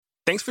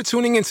Thanks for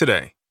tuning in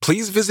today.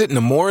 Please visit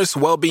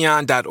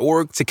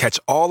nemoriswellbeyond.org to catch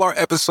all our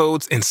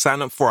episodes and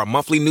sign up for our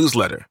monthly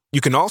newsletter. You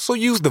can also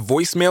use the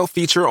voicemail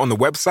feature on the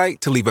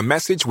website to leave a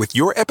message with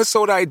your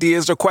episode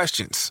ideas or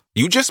questions.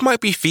 You just might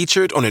be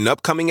featured on an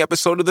upcoming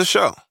episode of the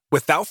show.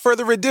 Without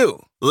further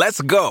ado, let's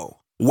go.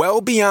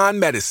 Well Beyond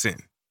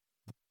Medicine.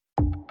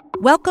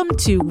 Welcome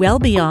to Well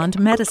Beyond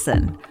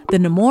Medicine, the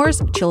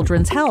Nemours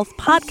Children's Health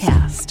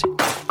podcast.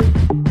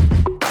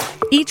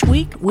 Each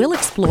week, we'll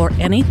explore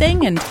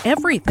anything and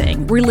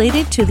everything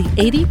related to the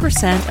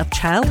 80% of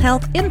child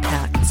health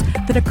impacts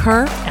that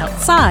occur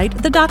outside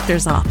the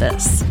doctor's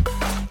office.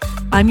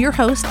 I'm your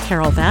host,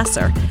 Carol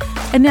Vassar,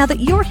 and now that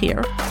you're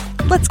here,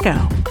 let's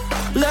go.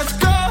 Let's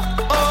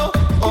go,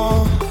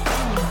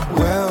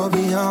 well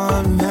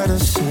beyond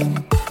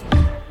medicine.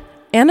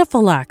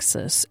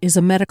 Anaphylaxis is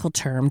a medical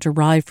term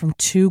derived from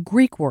two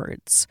Greek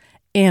words,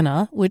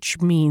 ana,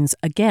 which means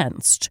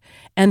against,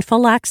 and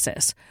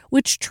phylaxis,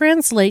 which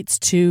translates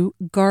to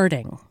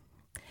guarding.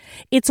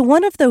 It's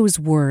one of those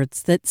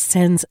words that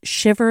sends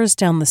shivers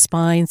down the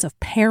spines of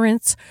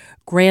parents,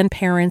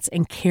 grandparents,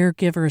 and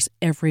caregivers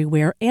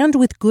everywhere, and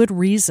with good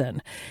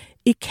reason.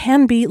 It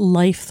can be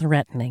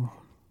life-threatening.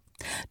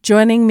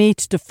 Joining me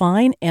to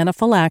define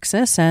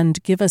anaphylaxis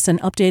and give us an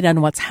update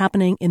on what's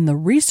happening in the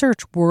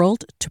research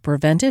world to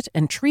prevent it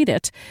and treat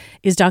it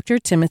is Dr.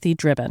 Timothy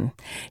Dribbin.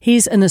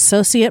 He's an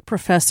associate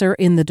professor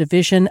in the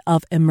Division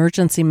of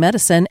Emergency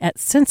Medicine at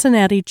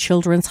Cincinnati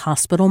Children's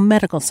Hospital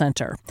Medical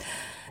Center.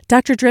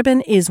 Dr.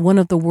 Dribbin is one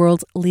of the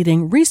world's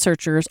leading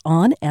researchers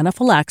on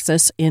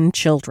anaphylaxis in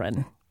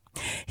children.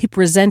 He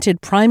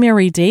presented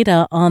primary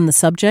data on the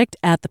subject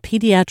at the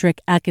Pediatric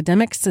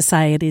Academic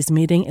Society's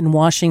meeting in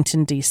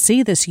Washington,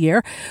 D.C. this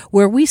year,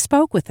 where we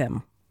spoke with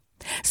him.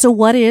 So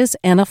what is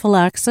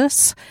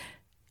anaphylaxis?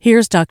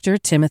 Here's Dr.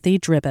 Timothy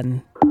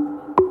Dribbin.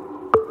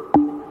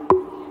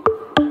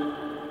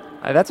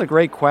 That's a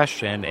great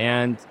question,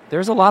 and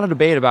there's a lot of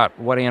debate about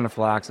what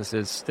anaphylaxis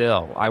is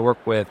still. I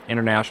work with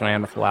international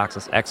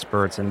anaphylaxis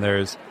experts, and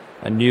there's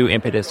a new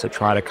impetus to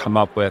try to come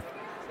up with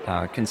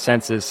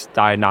consensus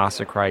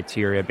diagnostic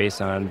criteria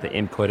based on the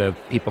input of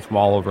people from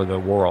all over the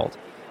world.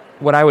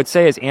 What I would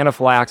say is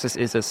anaphylaxis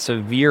is a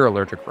severe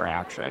allergic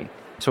reaction.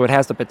 So it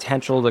has the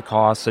potential to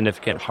cause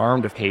significant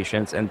harm to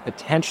patients and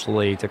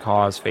potentially to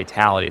cause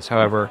fatalities.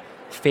 However,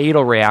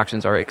 fatal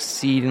reactions are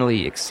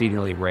exceedingly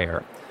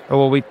rare. But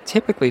what we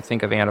typically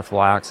think of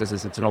anaphylaxis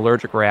is it's an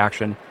allergic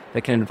reaction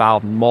that can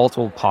involve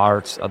multiple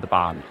parts of the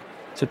body.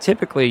 So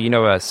typically,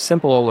 a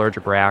simple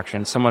allergic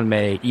reaction, someone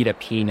may eat a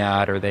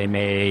peanut or they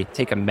may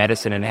take a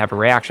medicine and have a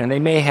reaction. They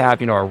may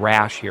have, a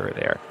rash here or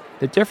there.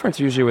 The difference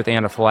usually with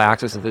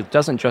anaphylaxis is it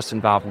doesn't just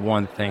involve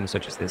one thing,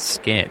 such as the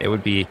skin. It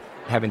would be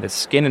having the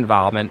skin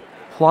involvement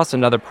plus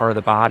another part of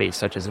the body,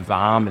 such as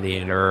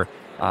vomiting or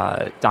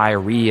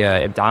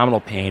diarrhea,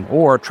 abdominal pain,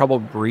 or trouble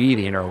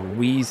breathing or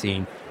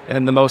wheezing.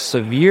 And the most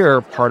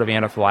severe part of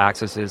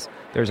anaphylaxis is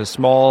there's a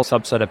small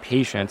subset of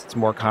patients, it's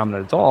more common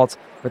in adults,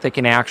 but they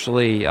can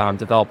actually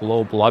develop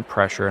low blood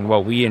pressure and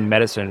what we in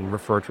medicine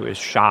refer to as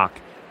shock,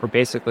 where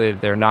basically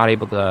they're not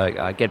able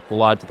to get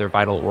blood to their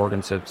vital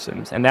organ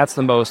systems. And that's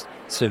the most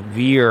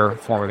severe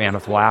form of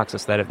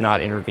anaphylaxis that if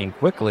not intervened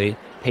quickly,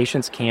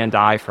 patients can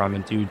die from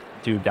and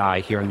do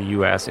die here in the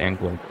U.S. and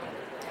globally.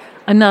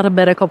 I'm not a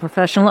medical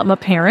professional. I'm a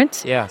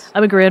parent. Yes.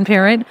 I'm a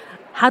grandparent.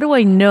 How do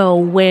I know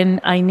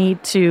when I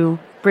need to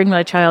bring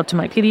my child to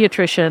my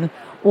pediatrician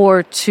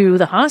or to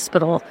the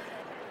hospital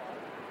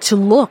to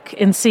look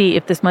and see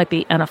if this might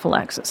be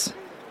anaphylaxis?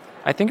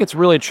 I think it's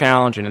really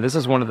challenging, and this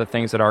is one of the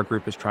things that our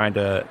group is trying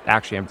to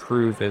actually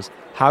improve, is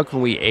how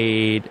can we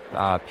aid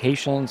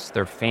patients,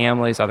 their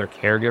families, other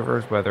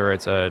caregivers, whether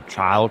it's a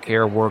child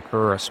care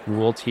worker, a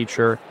school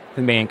teacher,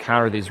 who may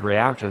encounter these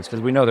reactions,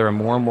 because we know there are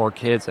more and more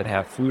kids that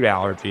have food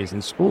allergies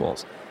in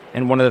schools.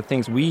 And one of the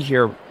things we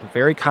hear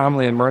very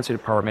commonly in the emergency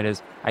department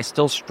is, I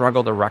still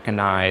struggle to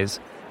recognize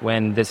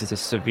when this is a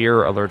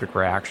severe allergic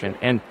reaction.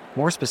 And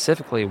more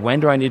specifically, when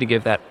do I need to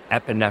give that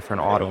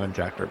epinephrine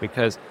auto-injector?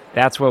 Because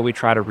that's what we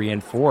try to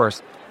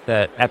reinforce,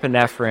 that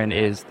epinephrine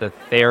is the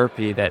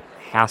therapy that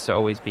has to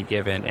always be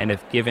given, and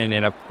if given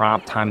in a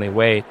prompt, timely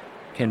way,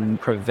 can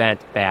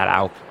prevent bad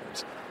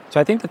outcomes. So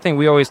I think the thing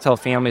we always tell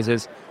families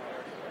is,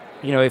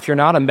 if you're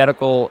not a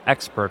medical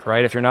expert,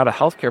 right, if you're not a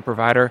healthcare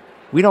provider,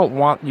 we don't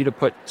want you to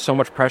put so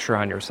much pressure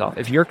on yourself.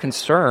 If you're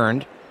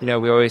concerned, we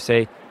always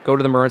say, go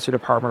to the emergency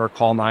department or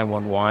call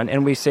 911.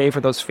 And we say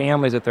for those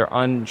families that they're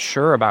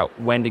unsure about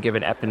when to give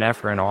an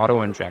epinephrine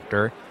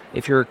auto-injector,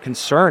 if you're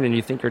concerned and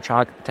you think your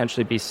child could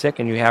potentially be sick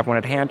and you have one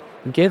at hand,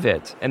 give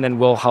it, and then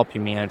we'll help you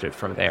manage it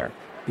from there.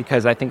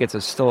 Because I think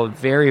it's still a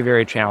very,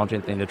 very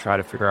challenging thing to try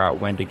to figure out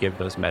when to give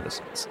those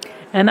medicines.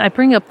 And I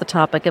bring up the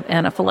topic of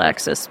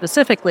anaphylaxis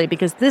specifically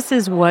because this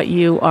is what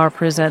you are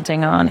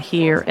presenting on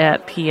here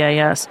at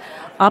PAS,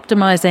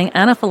 optimizing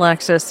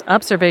anaphylaxis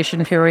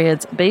observation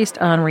periods based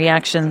on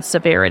reaction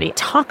severity.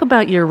 Talk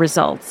about your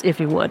results, if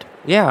you would.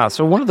 Yeah,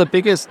 so one of the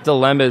biggest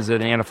dilemmas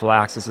in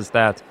anaphylaxis is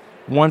that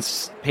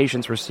once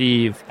patients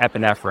receive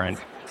epinephrine,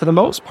 for the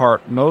most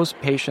part, most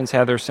patients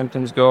have their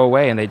symptoms go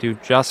away and they do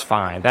just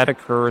fine. That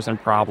occurs in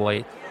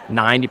probably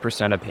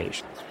 90% of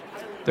patients.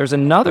 There's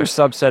another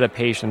subset of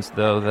patients,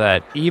 though,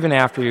 that even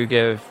after you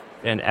give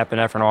an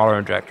epinephrine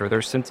autoinjector,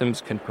 their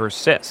symptoms can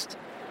persist.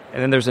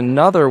 And then there's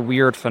another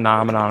weird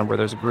phenomenon where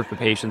there's a group of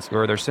patients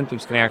where their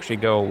symptoms can actually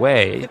go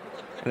away,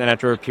 and then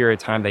after a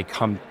period of time, they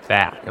come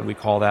back, and we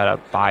call that a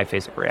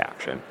biphasic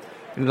reaction.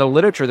 In the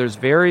literature, there's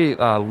very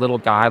little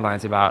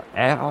guidelines about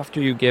after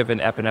you give an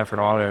epinephrine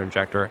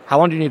autoinjector, how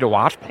long do you need to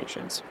watch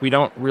patients? We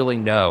don't really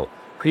know.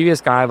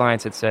 Previous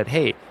guidelines had said,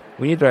 hey,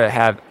 we need to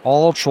have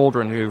all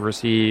children who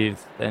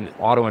receive an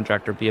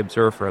autoinjector be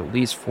observed for at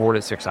least 4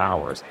 to 6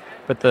 hours.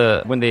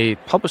 But when they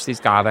published these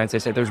guidelines, they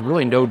said there's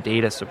really no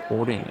data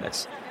supporting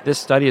this. This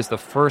study is the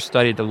first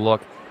study to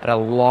look at a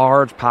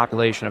large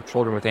population of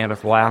children with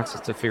anaphylaxis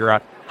to figure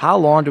out how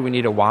long do we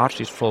need to watch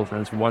these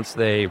children once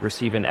they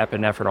receive an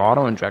epinephrine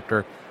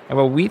autoinjector. And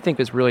what we think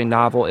is really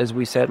novel is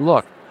we said,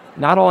 look,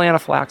 not all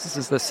anaphylaxis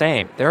is the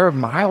same. There are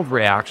mild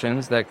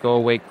reactions that go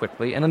away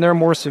quickly, and then there are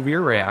more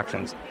severe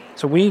reactions.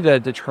 So we need to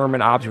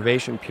determine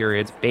observation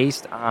periods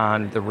based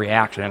on the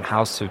reaction and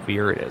how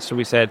severe it is. So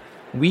we said,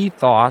 we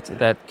thought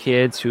that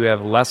kids who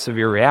have less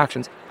severe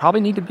reactions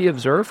probably need to be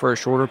observed for a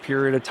shorter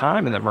period of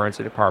time in the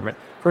emergency department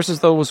versus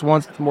those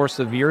ones with more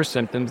severe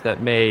symptoms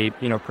that may,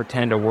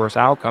 pretend a worse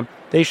outcome.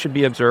 They should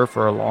be observed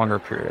for a longer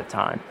period of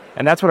time.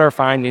 And that's what our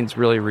findings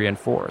really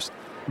reinforced.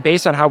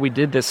 Based on how we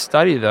did this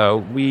study, though,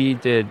 we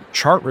did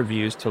chart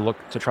reviews to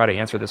try to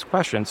answer this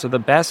question. So the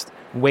best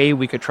way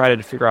we could try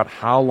to figure out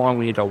how long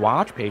we need to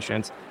watch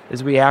patients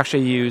is we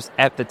actually used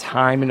at the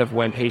timing of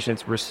when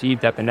patients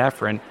received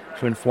epinephrine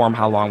to inform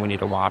how long we need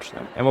to watch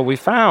them. And what we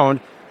found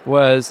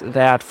was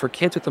that for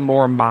kids with the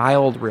more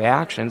mild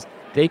reactions,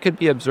 they could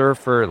be observed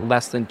for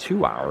less than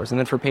 2 hours. And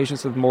then for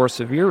patients with more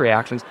severe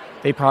reactions,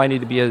 they probably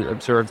need to be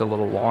observed a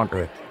little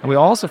longer. And we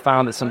also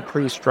found that some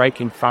pretty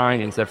striking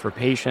findings that for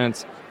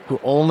patients who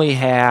only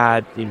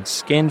had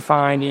skin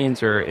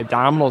findings or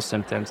abdominal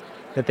symptoms,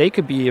 that they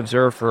could be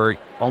observed for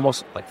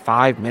almost like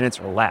 5 minutes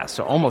or less,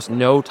 so almost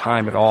no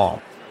time at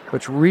all.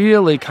 Which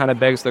really kind of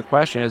begs the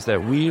question is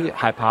that we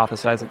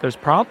hypothesize that there's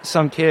probably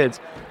some kids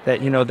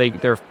that,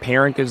 their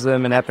parent gives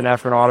them an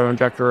epinephrine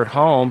autoinjector at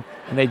home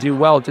and they do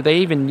well. Do they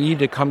even need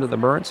to come to the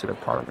emergency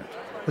department?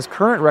 Because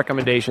current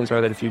recommendations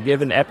are that if you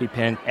give an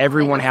EpiPen,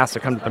 everyone has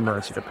to come to the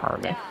emergency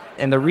department.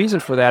 And the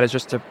reason for that is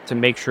just to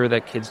make sure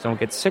that kids don't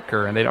get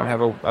sicker and they don't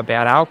have a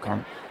bad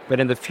outcome. But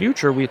in the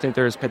future, we think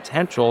there's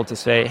potential to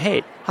say,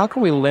 hey, how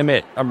can we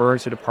limit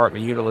emergency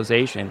department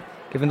utilization?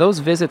 Given those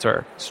visits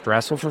are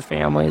stressful for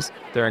families,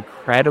 they're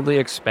incredibly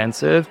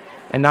expensive,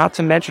 and not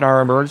to mention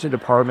our emergency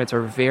departments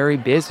are very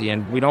busy,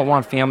 and we don't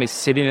want families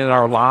sitting in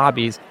our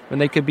lobbies when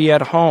they could be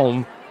at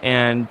home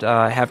and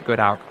have good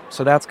outcomes.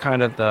 So that's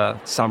kind of the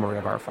summary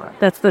of our findings.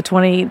 That's the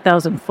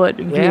 20,000-foot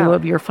view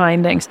of your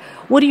findings.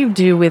 What do you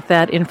do with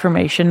that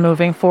information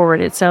moving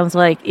forward? It sounds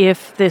like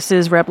if this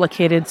is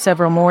replicated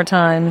several more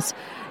times,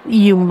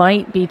 you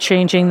might be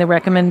changing the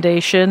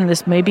recommendation.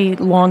 This may be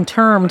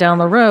long-term down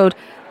the road,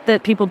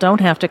 that people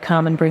don't have to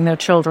come and bring their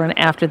children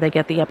after they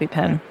get the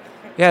EpiPen.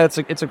 Yeah,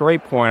 it's a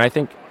great point. I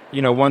think,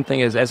 one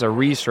thing is as a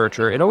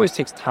researcher, it always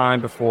takes time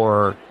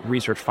before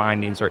research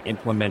findings are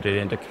implemented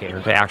into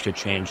care to actually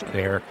change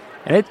care.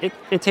 And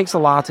it takes a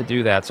lot to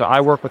do that. So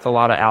I work with a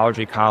lot of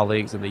allergy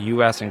colleagues in the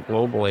U.S. and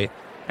globally.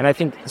 And I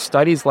think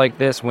studies like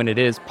this, when it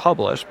is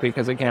published,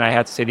 because again, I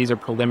have to say these are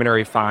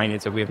preliminary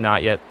findings that we have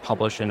not yet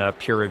published in a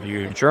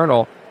peer-reviewed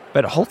journal,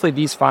 but hopefully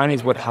these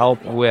findings would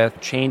help with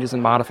changes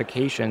and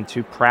modification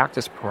to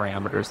practice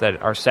parameters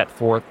that are set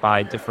forth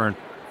by different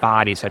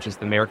bodies, such as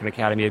the American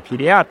Academy of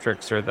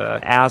Pediatrics or the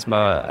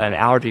Asthma and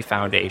Allergy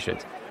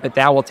Foundations. But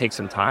that will take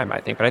some time,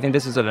 I think. But I think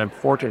this is an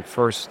important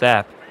first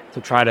step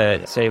to try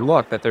to say,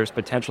 look, that there's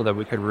potential that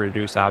we could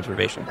reduce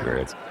observation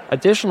periods.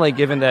 Additionally,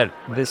 given that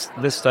this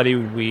study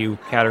we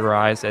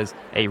categorize as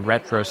a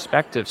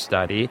retrospective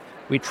study,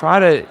 we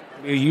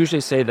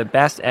usually say the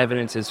best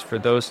evidence is for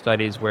those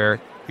studies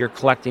where you're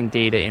collecting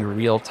data in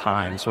real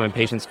time. So when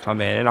patients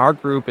come in, and our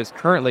group is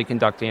currently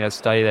conducting a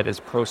study that is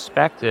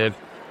prospective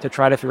to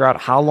try to figure out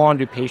how long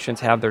do patients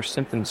have their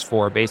symptoms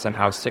for based on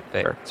how sick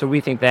they are. So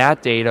we think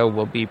that data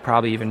will be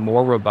probably even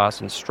more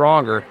robust and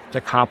stronger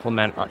to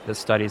complement the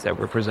studies that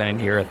we're presenting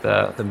here at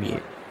the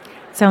meet.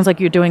 Sounds like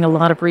you're doing a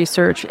lot of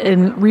research.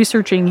 In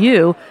researching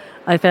you,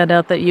 I found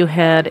out that you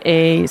had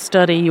a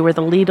study, you were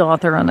the lead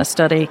author on a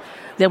study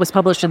that was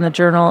published in the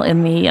journal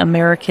in the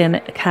American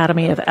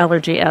Academy of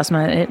Allergy, Asthma,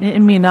 and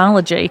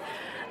Immunology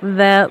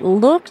that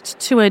looked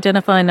to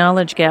identify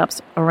knowledge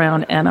gaps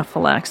around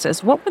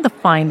anaphylaxis. What were the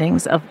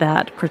findings of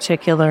that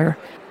particular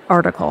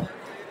article?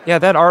 Yeah,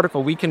 that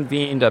article, we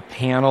convened a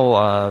panel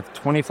of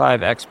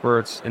 25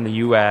 experts in the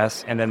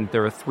U.S., and then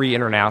there were 3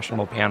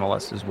 international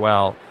panelists as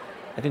well.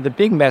 I think the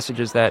big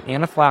message is that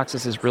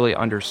anaphylaxis is really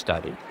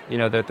understudied.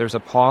 That there's a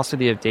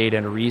paucity of data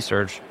and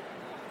research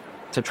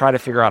to try to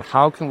figure out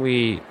how can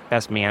we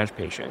best manage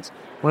patients.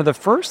 One of the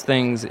first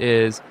things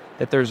is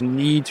that there's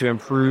need to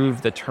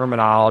improve the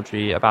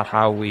terminology about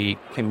how we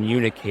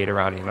communicate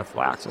around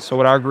anaphylaxis. So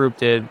what our group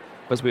did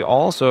was we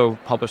also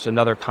published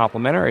another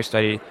complementary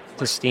study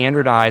to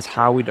standardize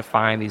how we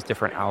define these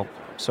different outcomes.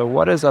 So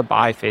what is a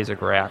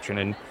biphasic reaction,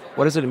 and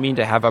what does it mean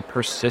to have a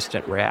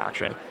persistent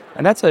reaction?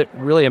 And that's a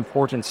really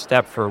important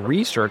step for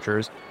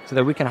researchers so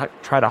that we can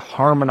try to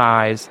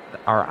harmonize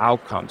our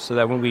outcomes so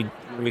that when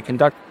we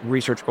conduct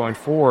research going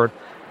forward,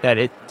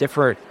 that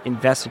different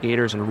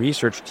investigators and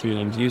research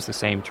teams use the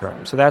same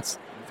term. So that's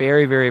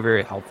very, very,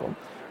 very helpful.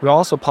 We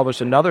also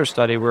published another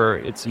study where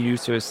it's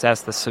used to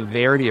assess the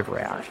severity of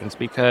reactions,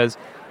 because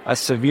a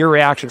severe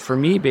reaction for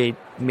me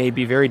may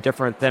be very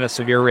different than a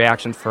severe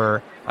reaction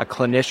for a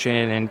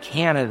clinician in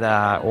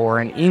Canada or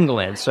in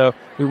England. So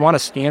we want to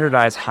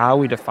standardize how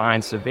we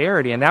define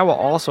severity, and that will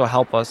also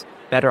help us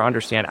better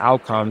understand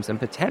outcomes and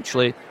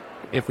potentially,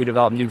 if we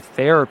develop new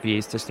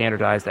therapies, to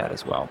standardize that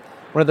as well.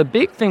 One of the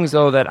big things,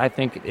 though, that I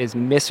think is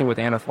missing with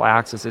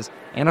anaphylaxis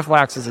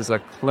is a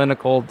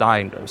clinical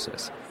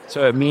diagnosis.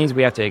 So it means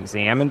we have to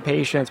examine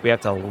patients, we have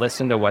to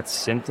listen to what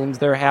symptoms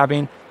they're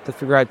having to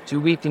figure out,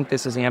 do we think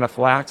this is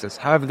anaphylaxis?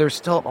 However, there's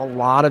still a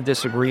lot of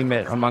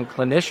disagreement among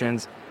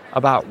clinicians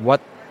about what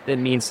it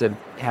means to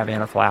have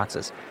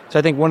anaphylaxis. So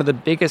I think one of the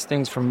biggest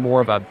things from more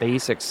of a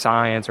basic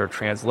science or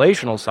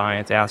translational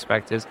science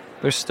aspect is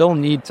there's still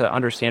need to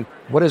understand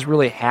what is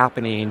really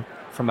happening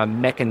from a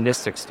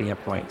mechanistic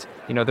standpoint.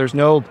 There's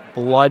no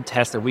blood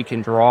test that we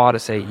can draw to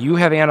say you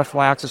have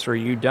anaphylaxis or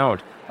you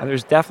don't. And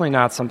there's definitely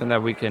not something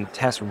that we can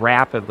test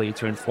rapidly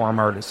to inform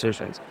our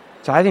decisions.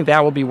 So I think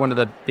that will be one of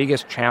the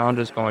biggest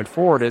challenges going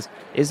forward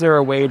is there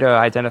a way to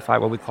identify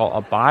what we call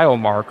a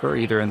biomarker,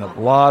 either in the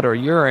blood or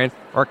urine,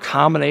 or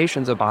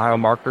combinations of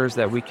biomarkers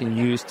that we can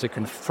use to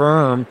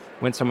confirm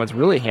when someone's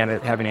really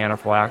having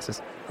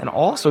anaphylaxis, and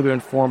also to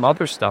inform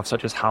other stuff,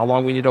 such as how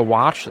long we need to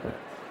watch them,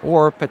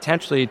 or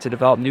potentially to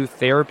develop new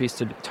therapies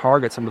to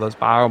target some of those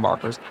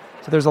biomarkers.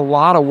 So there's a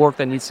lot of work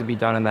that needs to be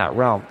done in that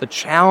realm. The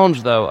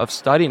challenge, though, of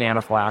studying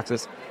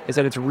anaphylaxis is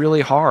that it's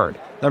really hard.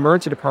 The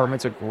emergency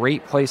department's a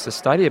great place to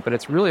study it, but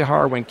it's really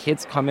hard when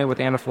kids come in with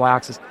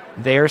anaphylaxis.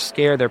 They're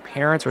scared, their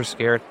parents are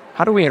scared.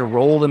 How do we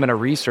enroll them in a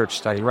research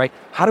study, right?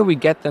 How do we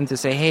get them to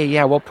say, hey,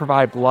 yeah, we'll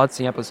provide blood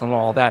samples and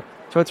all that?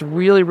 So it's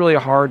really, really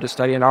hard to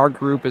study, and our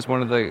group is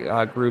one of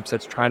the groups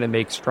that's trying to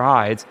make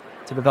strides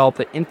to develop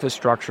the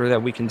infrastructure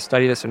that we can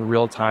study this in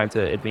real time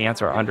to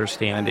advance our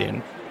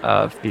understanding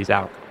of these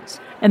outcomes.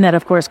 And that,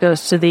 of course,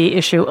 goes to the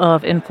issue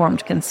of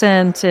informed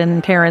consent,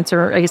 and parents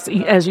are,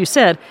 as you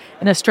said,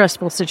 in a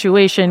stressful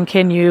situation.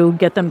 Can you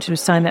get them to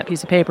sign that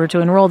piece of paper to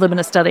enroll them in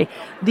a study?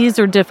 These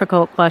are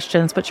difficult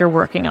questions, but you're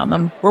working on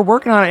them. We're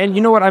working on it. And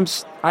you know what?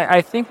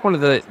 I think one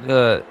of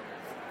the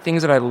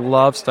things that I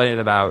love studying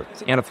about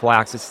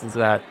anaphylaxis is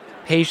that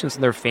patients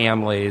and their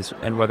families,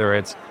 and whether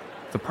it's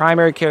the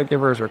primary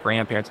caregivers or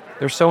grandparents,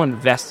 they're so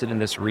invested in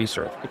this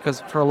research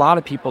because for a lot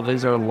of people,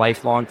 these are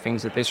lifelong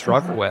things that they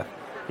struggle with.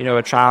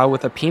 A child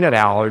with a peanut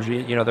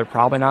allergy, they're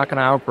probably not going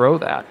to outgrow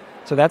that.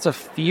 So that's a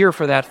fear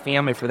for that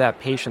family, for that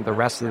patient the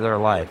rest of their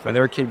life. When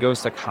their kid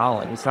goes to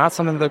college, it's not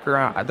something that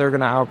they're going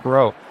to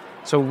outgrow.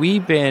 So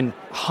we've been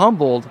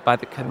humbled by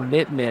the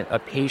commitment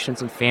of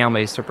patients and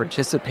families to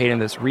participate in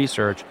this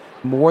research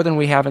more than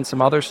we have in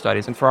some other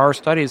studies. And for our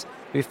studies,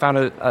 we found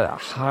a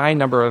high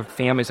number of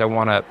families that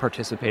want to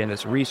participate in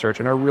this research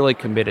and are really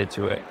committed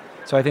to it.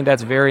 So I think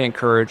that's very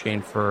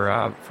encouraging for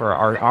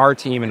our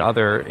team and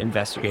other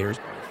investigators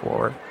going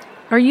forward.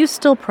 Are you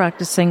still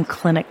practicing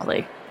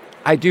clinically?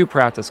 I do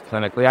practice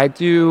clinically.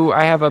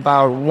 I have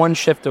about one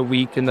shift a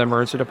week in the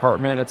emergency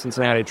department at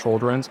Cincinnati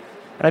Children's.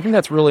 And I think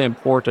that's really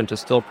important to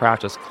still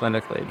practice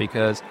clinically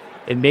because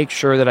it makes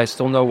sure that I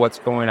still know what's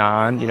going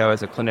on.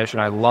 As a clinician,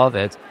 I love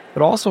it.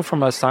 But also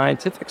from a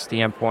scientific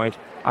standpoint,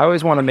 I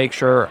always want to make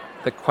sure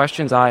the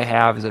questions I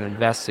have as an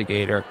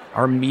investigator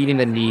are meeting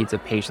the needs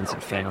of patients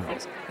and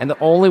families. And the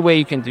only way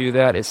you can do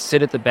that is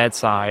sit at the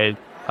bedside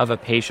of a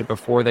patient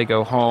before they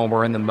go home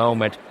or in the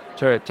moment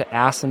to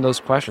ask them those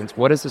questions.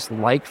 What is this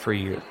like for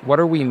you? What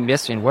are we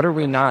missing? What are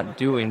we not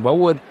doing? What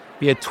would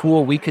be a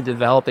tool we could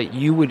develop that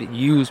you would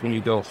use when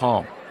you go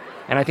home?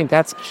 And I think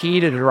that's key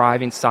to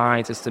driving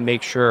science, is to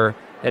make sure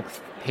that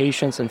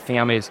patients and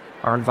families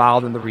are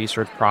involved in the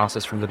research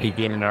process from the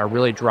beginning and are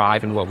really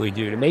driving what we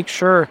do to make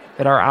sure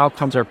that our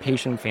outcomes are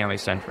patient and family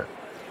centric.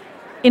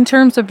 In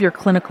terms of your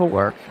clinical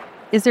work,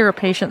 is there a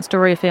patient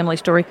story, a family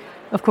story,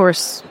 of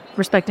course,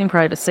 respecting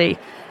privacy,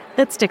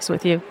 that sticks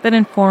with you, that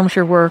informs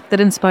your work, that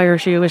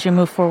inspires you as you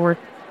move forward?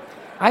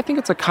 I think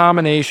it's a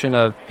combination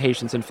of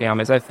patients and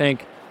families. I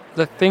think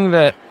the thing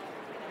that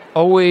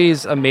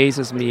always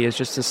amazes me is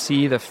just to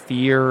see the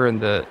fear and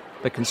the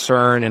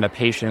concern in a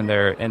patient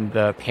and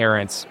the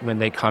parents when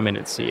they come in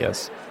and see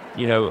us.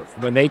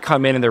 When they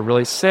come in and they're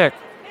really sick,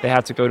 they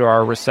have to go to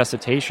our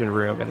resuscitation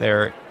room and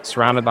they're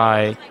surrounded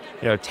by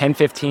 10,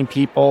 15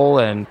 people,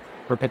 and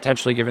we're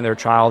potentially giving their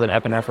child an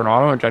epinephrine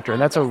autoinjector,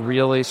 and that's a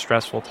really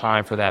stressful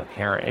time for that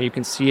parent, and you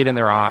can see it in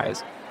their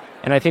eyes.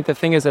 And I think the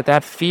thing is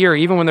that fear,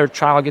 even when their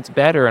child gets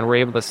better and we're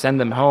able to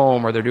send them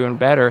home or they're doing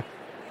better,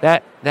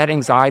 that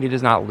anxiety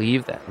does not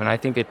leave them. And I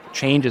think it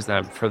changes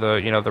them for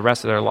the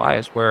rest of their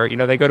lives, where,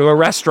 they go to a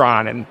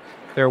restaurant and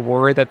They're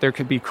worried that there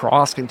could be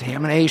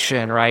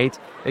cross-contamination, right?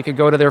 They could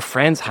go to their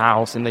friend's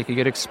house and they could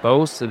get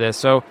exposed to this.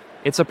 So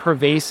it's a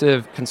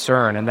pervasive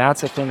concern. And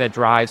that's the thing that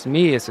drives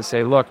me, is to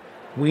say, look,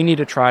 we need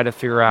to try to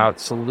figure out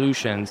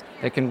solutions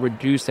that can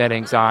reduce that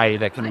anxiety,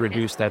 that can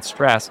reduce that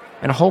stress.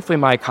 And hopefully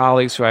my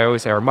colleagues, who I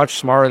always say are much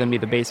smarter than me,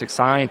 the basic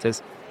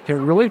scientists,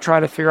 can really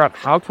try to figure out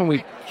how can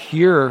we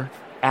cure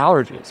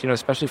allergies,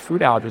 especially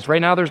food allergies.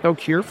 Right now, there's no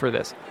cure for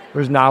this.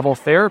 There's novel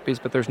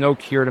therapies, but there's no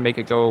cure to make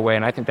it go away.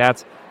 And I think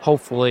that's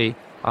hopefully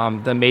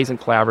the amazing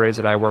collaborators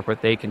that I work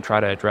with, they can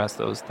try to address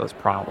those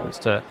problems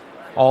to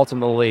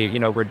ultimately,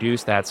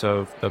 reduce that,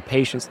 so the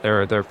patients,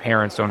 their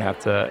parents don't have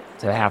to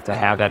have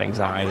that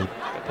anxiety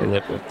they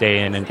live with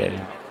day in and day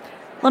out.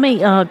 Let me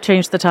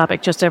change the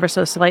topic just ever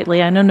so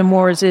slightly. I know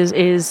Nemours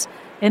is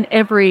in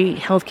every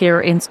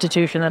healthcare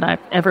institution that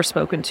I've ever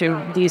spoken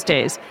to these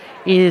days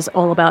is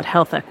all about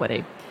health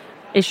equity.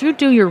 As you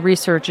do your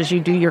research, as you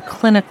do your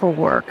clinical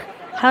work,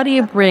 how do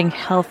you bring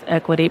health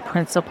equity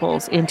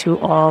principles into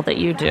all that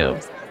you do?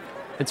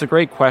 It's a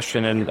great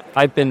question, and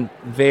I've been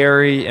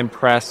very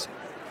impressed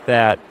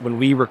that when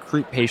we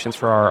recruit patients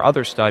for our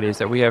other studies,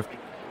 that we have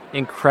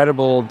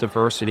incredible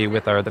diversity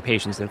with the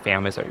patients and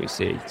families that we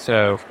see.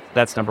 So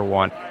that's number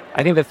one.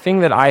 I think the thing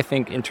that I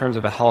think in terms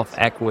of a health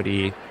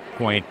equity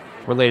point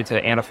related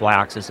to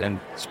anaphylaxis and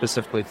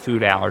specifically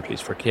food allergies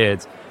for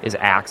kids is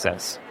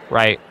access,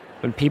 right?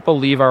 When people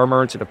leave our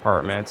emergency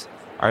departments,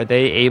 are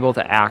they able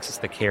to access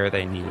the care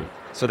they need?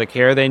 So the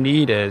care they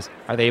need is,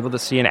 are they able to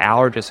see an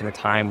allergist in a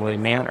timely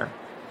manner?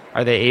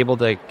 Are they able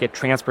to get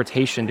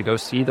transportation to go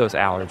see those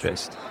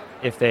allergists?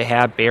 If they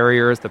have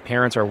barriers, the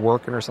parents are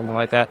working or something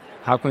like that,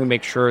 how can we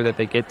make sure that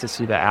they get to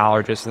see the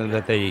allergist and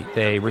that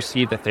they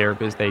receive the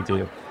therapies they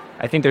do?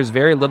 I think there's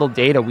very little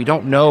data. We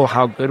don't know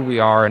how good we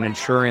are in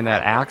ensuring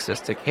that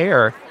access to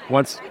care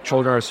once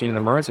children are seen in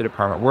the emergency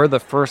department. We're the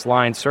first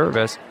line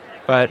service,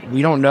 but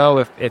we don't know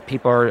if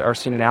people are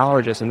seeing an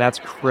allergist, and that's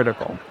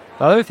critical.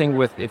 The other thing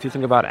if you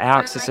think about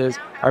access is,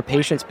 are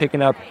patients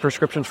picking up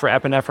prescriptions for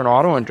epinephrine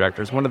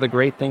auto-injectors? One of the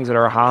great things that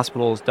our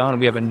hospital has done,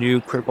 we have a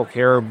new critical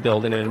care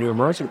building and a new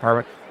emergency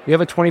department. We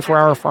have a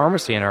 24-hour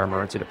pharmacy in our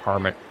emergency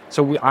department.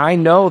 So I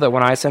know that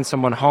when I send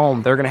someone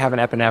home, they're going to have an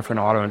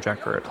epinephrine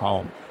auto-injector at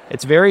home.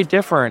 It's very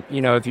different,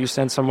 if you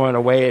send someone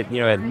away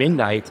at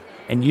midnight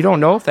and you don't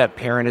know if that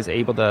parent is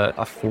able to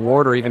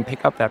afford or even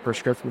pick up that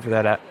prescription for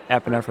that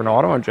epinephrine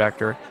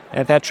auto-injector.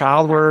 And if that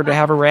child were to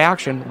have a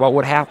reaction, what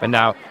would happen?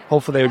 Now,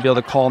 hopefully they would be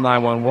able to call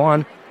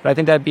 911, but I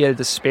think that'd be a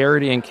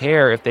disparity in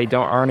care if they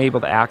aren't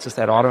able to access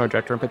that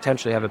auto-injector and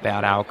potentially have a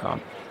bad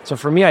outcome. So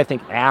for me, I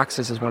think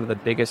access is one of the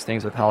biggest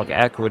things with health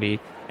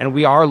equity, and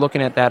we are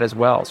looking at that as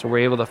well. So we're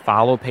able to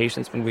follow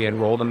patients when we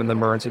enroll them in the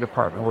emergency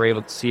department. We're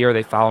able to see, are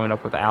they following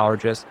up with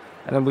allergists?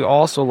 And then we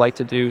also like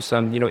to do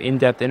some,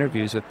 in-depth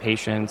interviews with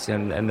patients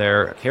and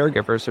their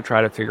caregivers to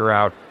try to figure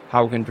out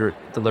how we can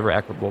deliver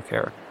equitable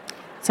care.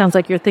 Sounds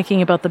like you're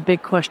thinking about the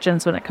big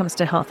questions when it comes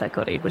to health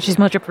equity, which is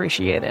much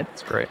appreciated.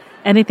 That's great.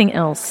 Anything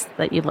else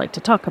that you'd like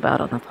to talk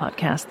about on the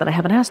podcast that I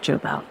haven't asked you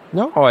about?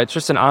 No, it's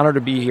just an honor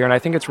to be here. And I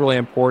think it's really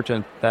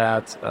important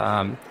that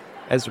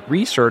as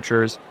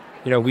researchers,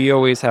 we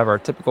always have our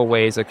typical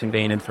ways of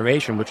conveying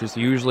information, which is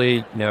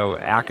usually,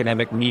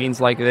 academic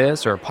meetings like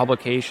this or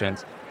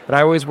publications. But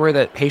I always worry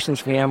that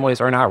patients'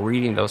 families are not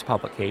reading those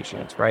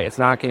publications, right? It's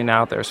not getting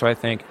out there. So I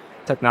think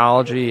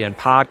technology and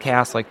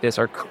podcasts like this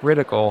are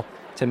critical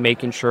to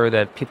making sure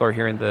that people are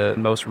hearing the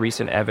most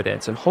recent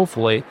evidence, and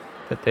hopefully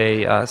that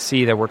they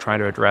see that we're trying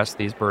to address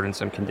these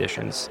burdensome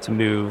conditions to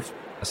move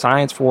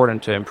science forward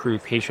and to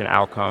improve patient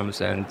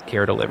outcomes and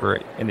care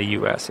delivery in the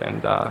U.S.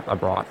 and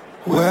abroad.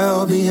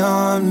 Well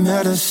beyond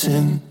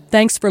medicine.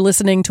 Thanks for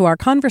listening to our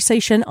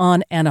conversation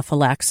on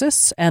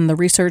anaphylaxis and the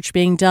research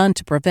being done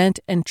to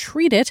prevent and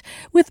treat it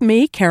with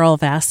me, Carol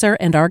Vassar,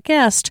 and our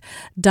guest,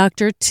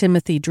 Dr.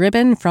 Timothy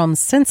Dribbin from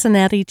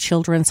Cincinnati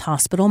Children's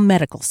Hospital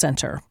Medical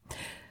Center.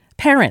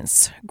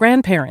 Parents,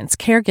 grandparents,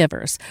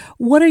 caregivers,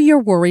 what are your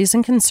worries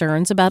and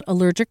concerns about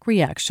allergic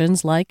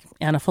reactions like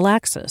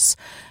anaphylaxis?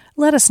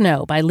 Let us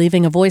know by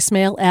leaving a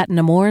voicemail at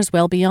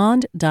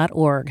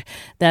nemourswellbeyond.org.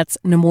 That's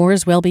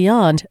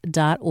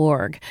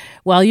nemourswellbeyond.org.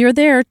 While you're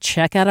there,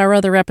 check out our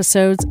other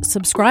episodes,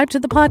 subscribe to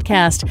the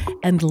podcast,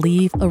 and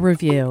leave a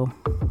review.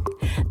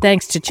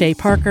 Thanks to Jay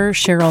Parker,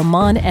 Cheryl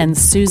Munn, and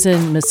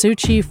Susan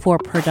Masucci for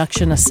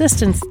production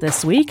assistance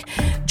this week.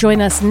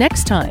 Join us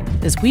next time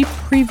as we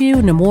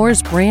preview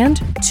Nemours Brand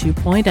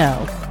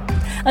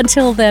 2.0.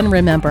 Until then,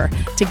 remember,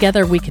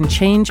 together we can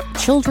change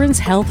children's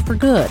health for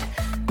good.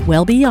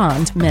 Well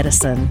beyond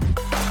medicine.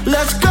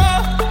 Let's go!